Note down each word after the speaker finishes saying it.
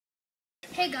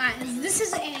Hey guys, this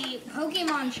is a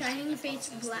Pokemon Hidden Fates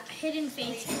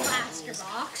blaster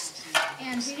box,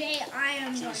 and today I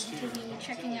am going to be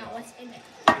checking out what's in it.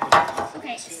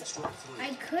 Okay, so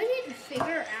I couldn't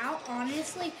figure out,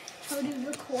 honestly, how to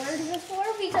record before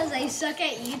because I suck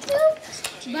at YouTube,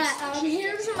 but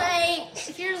here's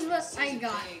what I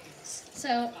got.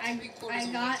 So I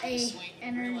got a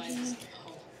Energy,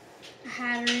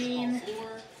 Hatterene,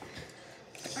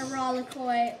 a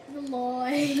Rollicoi,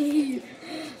 Lloyd,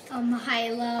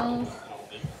 Hilo,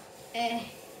 a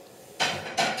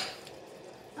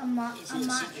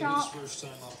Machop,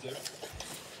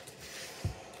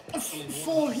 a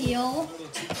full heal,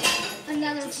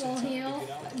 another full heal,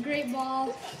 a Great Ball,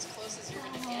 a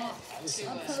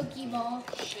Pokeball,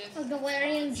 a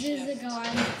Galarian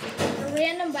Zigzagoon, a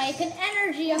random bike, an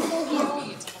Energy, a full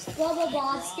heal, blah blah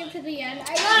blah, skip to the end.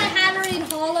 I got a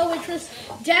Hatterene Holo, which was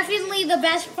definitely the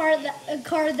best card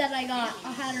that I got, a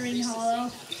Hatterene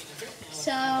Holo.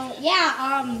 So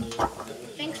yeah,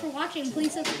 thanks for watching.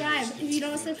 Please subscribe. If you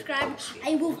don't subscribe,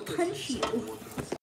 I will punch you.